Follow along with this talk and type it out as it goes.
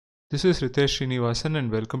This is Ritesh Srinivasan and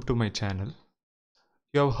welcome to my channel.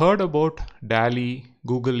 You have heard about DALL-E,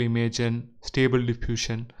 Google Imagen, Stable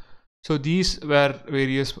Diffusion. So these were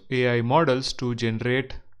various AI models to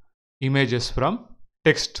generate images from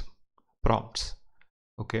text prompts.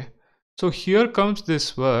 Okay. So here comes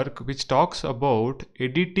this work which talks about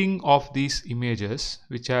editing of these images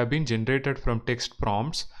which have been generated from text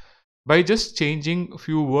prompts by just changing a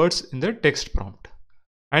few words in the text prompt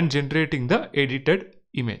and generating the edited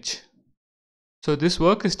image. So this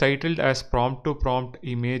work is titled as Prompt to Prompt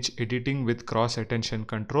Image Editing with Cross Attention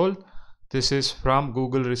Control. This is from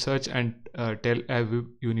Google Research and Tel Aviv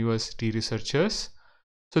University researchers.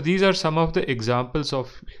 So these are some of the examples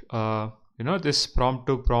of this prompt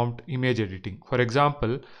to prompt image editing. For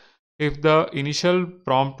example, if the initial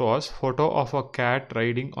prompt was photo of a cat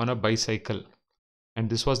riding on a bicycle, and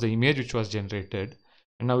this was the image which was generated,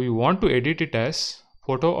 and now you want to edit it as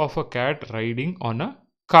photo of a cat riding on a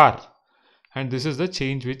car, and this is the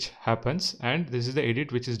change which happens, and this is the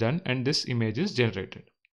edit which is done, and this image is generated.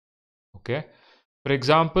 Okay, for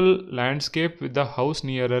example, landscape with the house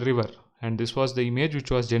near a river, and this was the image which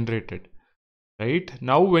was generated. Right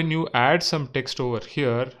now when you add some text over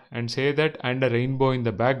here and say that and a rainbow in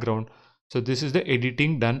the background, so this is the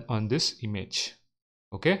editing done on this image.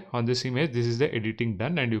 Okay, on this image this is the editing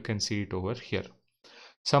done, and you can see it over here.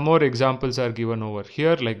 Some more examples are given over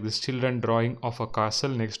here, like this children drawing of a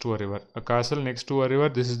castle next to a river. A castle next to a river,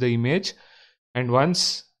 this is the image. And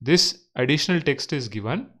once this additional text is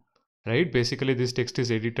given, right, basically this text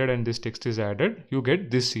is edited and this text is added, you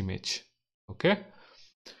get this image. Okay.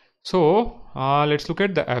 So let's look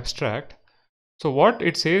at the abstract. So what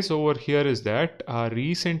it says over here is that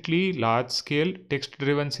recently large-scale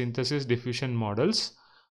text-driven synthesis diffusion models,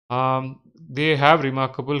 they have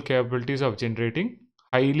remarkable capabilities of generating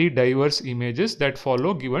highly diverse images that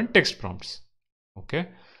follow given text prompts. Okay,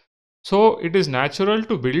 so it is natural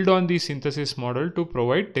to build on the synthesis model to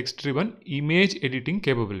provide text-driven image editing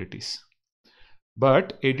capabilities.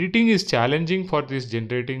 But editing is challenging for these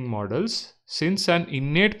generating models, since an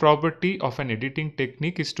innate property of an editing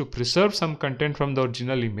technique is to preserve some content from the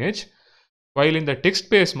original image, while in the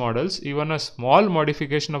text-based models, even a small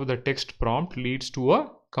modification of the text prompt leads to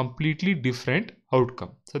a completely different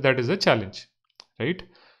outcome. So that is a challenge. Right?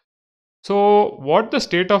 So what the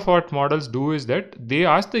state-of-art models do is that they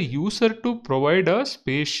ask the user to provide a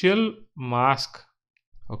spatial mask,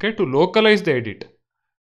 okay, to localize the edit.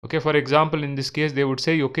 Okay, for example, in this case, they would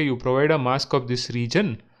say, okay, you provide a mask of this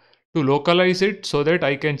region to localize it so that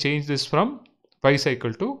I can change this from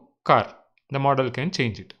bicycle to car. The model can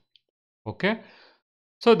change it. Okay,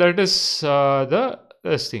 so that is the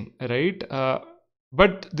thing, right?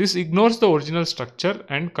 But this ignores the original structure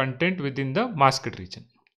and content within the masked region.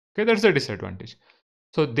 Okay, that's the disadvantage.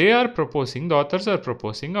 So they are proposing, the authors are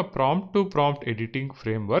proposing a prompt to prompt editing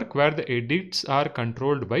framework where the edits are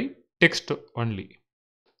controlled by text only.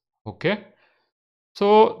 Okay,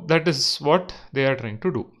 so that is what they are trying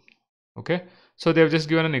to do. Okay, so they have just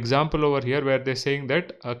given an example over here where they're saying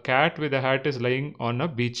that a cat with a hat is lying on a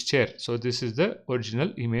beach chair. So this is the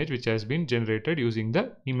original image which has been generated using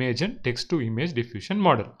the Imagen text to image diffusion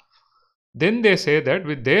model. Then they say that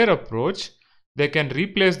with their approach, they can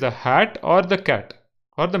replace the hat or the cat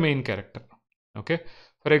or the main character. Okay,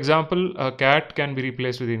 for example, a cat can be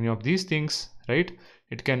replaced with any of these things, right?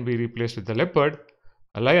 It can be replaced with a leopard,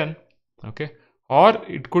 a lion, okay, or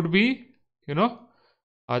it could be,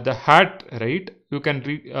 the hat, right? You can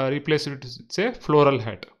replace it with, say, floral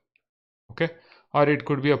hat, okay, or it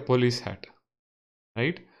could be a police hat,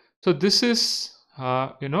 right? So this is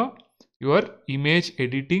your image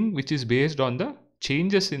editing, which is based on the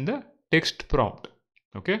changes in the text prompt.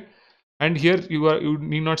 Okay, and here you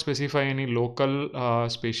need not specify any local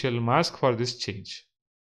spatial mask for this change.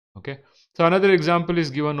 Okay, so another example is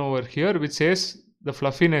given over here which says the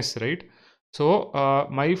fluffiness, right? So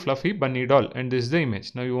my fluffy bunny doll, and this is the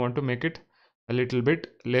image. Now you want to make it a little bit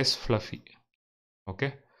less fluffy.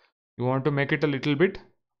 Okay, you want to make it a little bit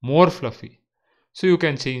more fluffy, so you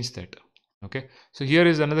can change that. Okay, so here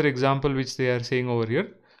is another example which they are saying over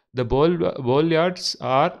here. The ball yards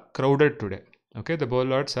are crowded today. Okay, the ball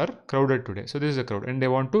yards are crowded today. So this is a crowd, and they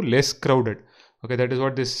want to less crowded. Okay, that is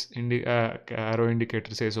what this arrow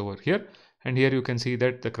indicator says over here, and here you can see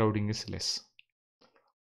that the crowding is less.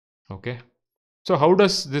 Okay, so how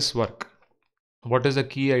does this work? What is the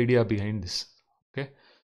key idea behind this? Okay,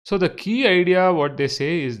 so the key idea, what they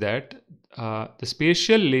say is that the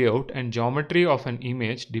spatial layout and geometry of an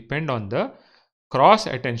image depend on the cross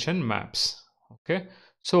attention maps. Okay,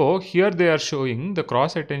 so here they are showing the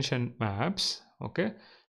cross attention maps. Okay,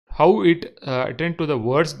 how it attend to the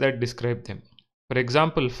words that describe them. For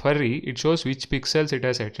example, furry, it shows which pixels it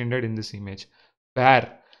has attended in this image.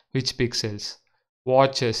 Bear, which pixels.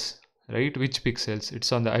 Watches, right, which pixels,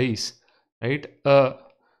 it's on the eyes, right.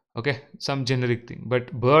 Okay, some generic thing.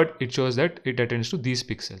 But bird, it shows that it attends to these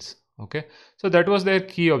pixels. Okay, so that was their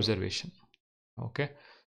key observation. Okay,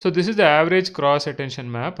 so this is the average cross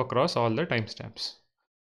attention map across all the timestamps.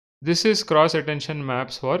 This is cross attention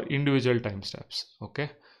maps for individual timestamps.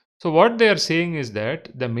 Okay, so what they are saying is that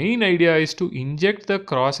the main idea is to inject the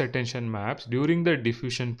cross attention maps during the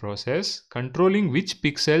diffusion process, controlling which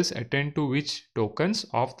pixels attend to which tokens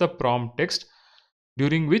of the prompt text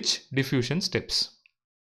during which diffusion steps.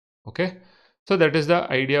 Okay, so that is the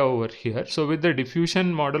idea over here. So with the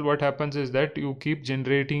diffusion model, what happens is that you keep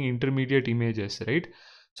generating intermediate images, right?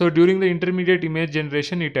 So during the intermediate image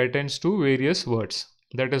generation, it attends to various words.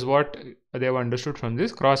 That is what they have understood from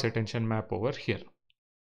this cross attention map over here,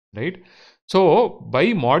 right? So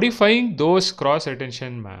by modifying those cross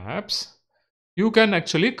attention maps, you can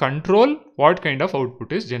actually control what kind of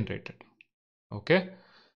output is generated. Okay,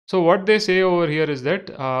 so what they say over here is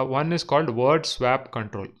that one is called word swap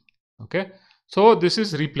control. Okay, so this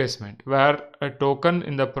is replacement, where a token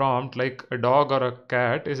in the prompt like a dog or a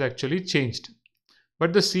cat is actually changed,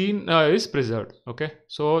 but the scene is preserved. Okay,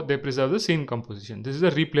 so they preserve the scene composition. This is a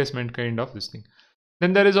replacement kind of this thing.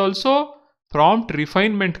 Then there is also prompt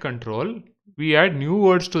refinement control. We add new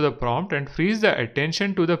words to the prompt and freeze the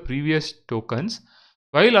attention to the previous tokens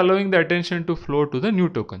while allowing the attention to flow to the new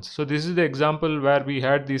tokens. So this is the example where we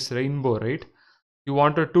had this rainbow, right? You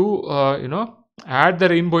wanted to add the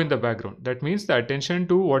rainbow in the background. That means the attention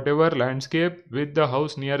to whatever landscape with the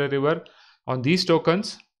house near a river on these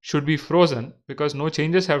tokens should be frozen because no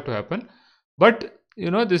changes have to happen, but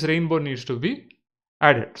this rainbow needs to be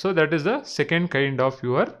added. So that is the second kind of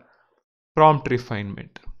your prompt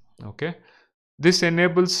refinement. Okay, this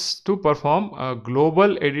enables to perform a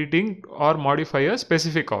global editing or modify a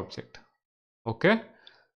specific object. Okay,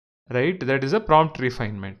 right, that is a prompt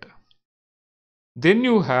refinement. Then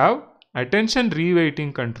you have attention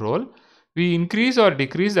reweighting control. We increase or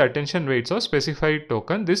decrease the attention weights of specified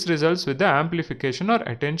token. This results with the amplification or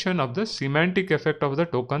attention of the semantic effect of the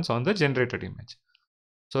tokens on the generated image.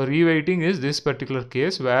 So reweighting is this particular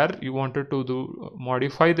case where you wanted to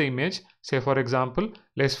modify the image, say for example,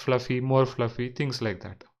 less fluffy, more fluffy, things like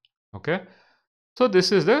that. Okay, so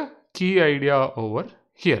this is the key idea over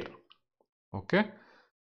here. Okay,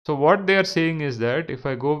 so what they are saying is that if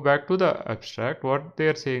I go back to the abstract, what they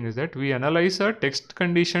are saying is that we analyze a text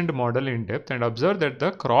conditioned model in depth and observe that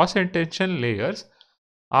the cross attention layers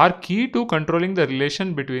are key to controlling the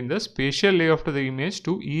relation between the spatial layout of the image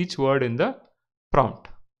to each word in the prompt.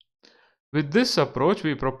 With this approach,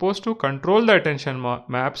 we propose to control the attention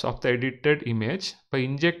maps of the edited image by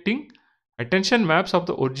injecting attention maps of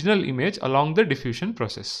the original image along the diffusion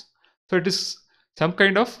process. So it is some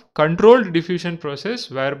kind of controlled diffusion process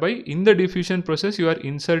whereby in the diffusion process you are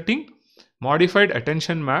inserting modified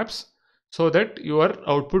attention maps so that your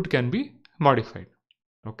output can be modified.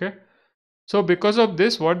 Okay, so because of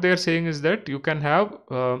this, what they are saying is that you can have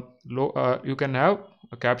a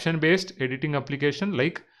caption based editing application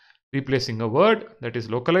like replacing a word, that is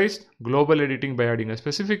localized, global editing by adding a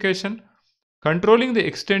specification, controlling the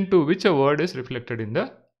extent to which a word is reflected in the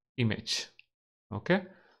image. Okay,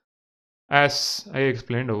 as I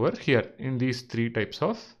explained over here in these three types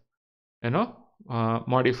of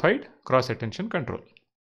modified cross attention control.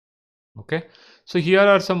 Okay, so here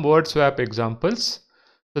are some word swap examples.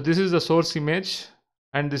 So this is the source image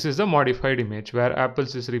and this is the modified image where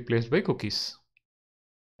apples is replaced by cookies,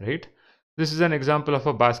 right? This is an example of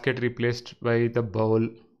a basket replaced by the bowl,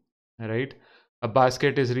 right? A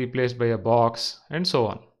basket is replaced by a box and so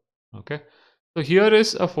on. Okay, so here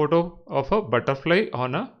is a photo of a butterfly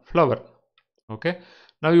on a flower. Okay,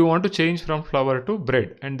 now you want to change from flower to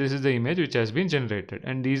bread and this is the image which has been generated,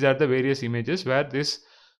 and these are the various images where this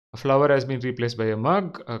flower has been replaced by a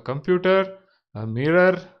mug, a computer, a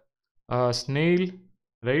mirror, a snail,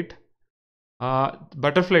 right?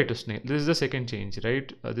 Butterfly to snail. This is the second change,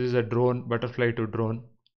 right? This is a drone, butterfly to drone.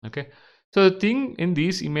 Okay, so the thing in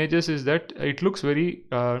these images is that it looks very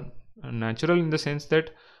natural in the sense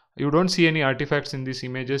that you don't see any artifacts in these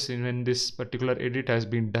images when this particular edit has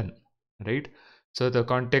been done, right? So the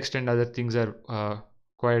context and other things are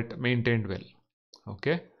quite maintained well.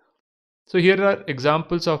 Okay, so here are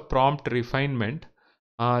examples of prompt refinement.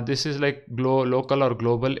 This is like local or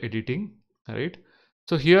global editing, right?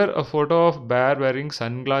 So here a photo of bear wearing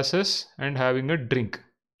sunglasses and having a drink.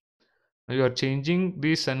 Now you are changing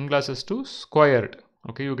these sunglasses to squared.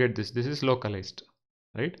 Okay, you get this. This is localized,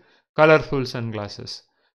 right? Colorful sunglasses,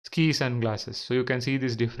 ski sunglasses. So you can see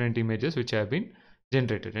these different images which have been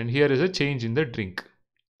generated. And here is a change in the drink.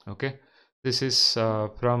 Okay, this is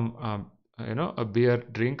from a beer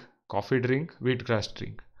drink, coffee drink, wheatgrass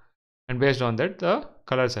drink, and based on that the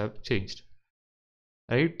colors have changed.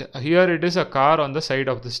 Right, here it is a car on the side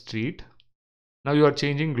of the street. Now you are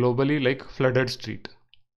changing globally, like flooded street,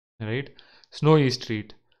 right, snowy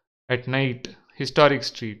street, at night, historic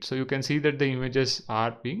street. So you can see that the images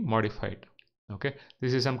are being modified. Okay,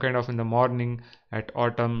 this is some kind of in the morning, at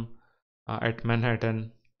autumn, at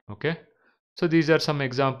Manhattan. Okay, so these are some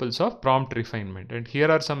examples of prompt refinement, and here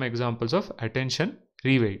are some examples of attention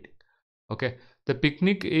reweight. Okay, the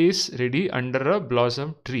picnic is ready under a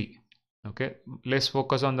blossom tree. Okay, less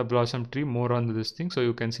focus on the blossom tree, more on this thing. So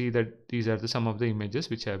you can see that these are some of the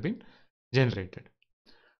images which have been generated.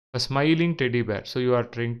 A smiling teddy bear, so you are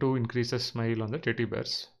trying to increase the smile on the teddy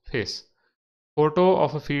bear's face. Photo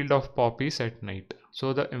of a field of poppies at night.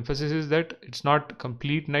 So the emphasis is that it's not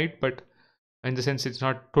complete night, but in the sense it's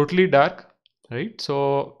not totally dark, right?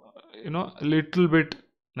 So a little bit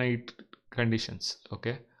night conditions.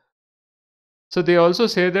 Okay, so they also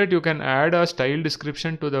say that you can add a style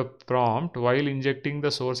description to the prompt while injecting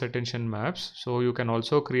the source attention maps. So you can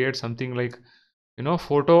also create something like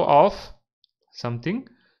photo of something,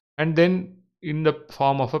 and then in the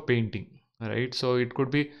form of a painting, right? So it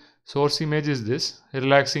could be source image is this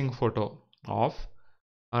relaxing photo of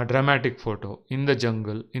a dramatic photo in the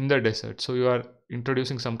jungle, in the desert. So you are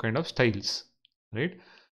introducing some kind of styles, right?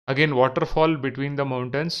 Again, waterfall between the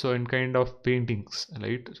mountains, so in kind of paintings,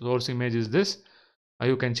 right? Source image is this.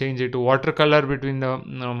 You can change it to watercolor between the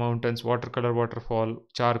mountains, watercolor, waterfall,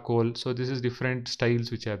 charcoal. So this is different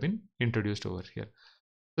styles which have been introduced over here.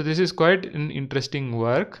 So this is quite an interesting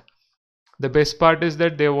work. The best part is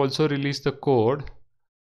that they have also released the code,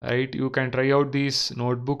 right? You can try out these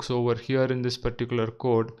notebooks over here in this particular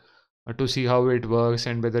code to see how it works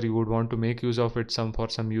and whether you would want to make use of it for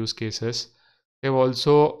some use cases. They've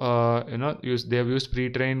also they have used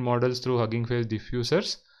pre-trained models through Hugging Face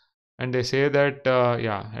diffusers, and they say that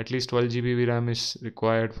at least 12 GB VRAM is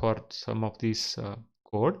required for some of these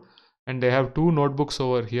code. And they have two notebooks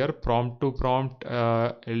over here, prompt to prompt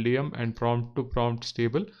LDM and prompt to prompt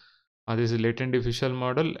stable. This is latent diffusion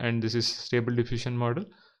model and this is stable diffusion model.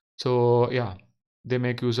 So yeah, they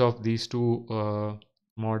make use of these two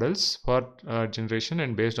models for generation,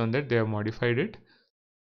 and based on that they have modified it.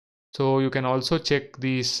 So you can also check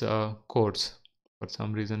these codes. For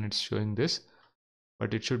some reason it's showing this,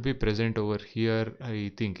 but it should be present over here.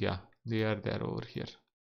 I think, yeah, they are there over here.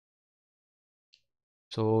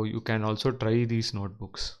 So you can also try these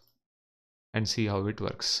notebooks and see how it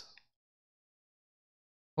works.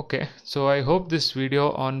 Okay, so I hope this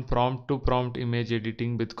video on prompt to prompt image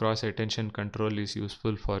editing with cross attention control is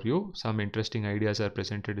useful for you. Some interesting ideas are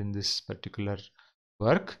presented in this particular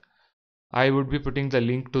work. I would be putting the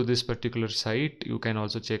link to this particular site. You can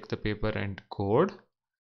also check the paper and code.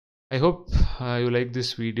 I hope you like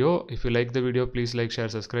this video. If you like the video, please like, share,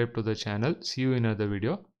 subscribe to the channel. See you in another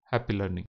video. Happy learning.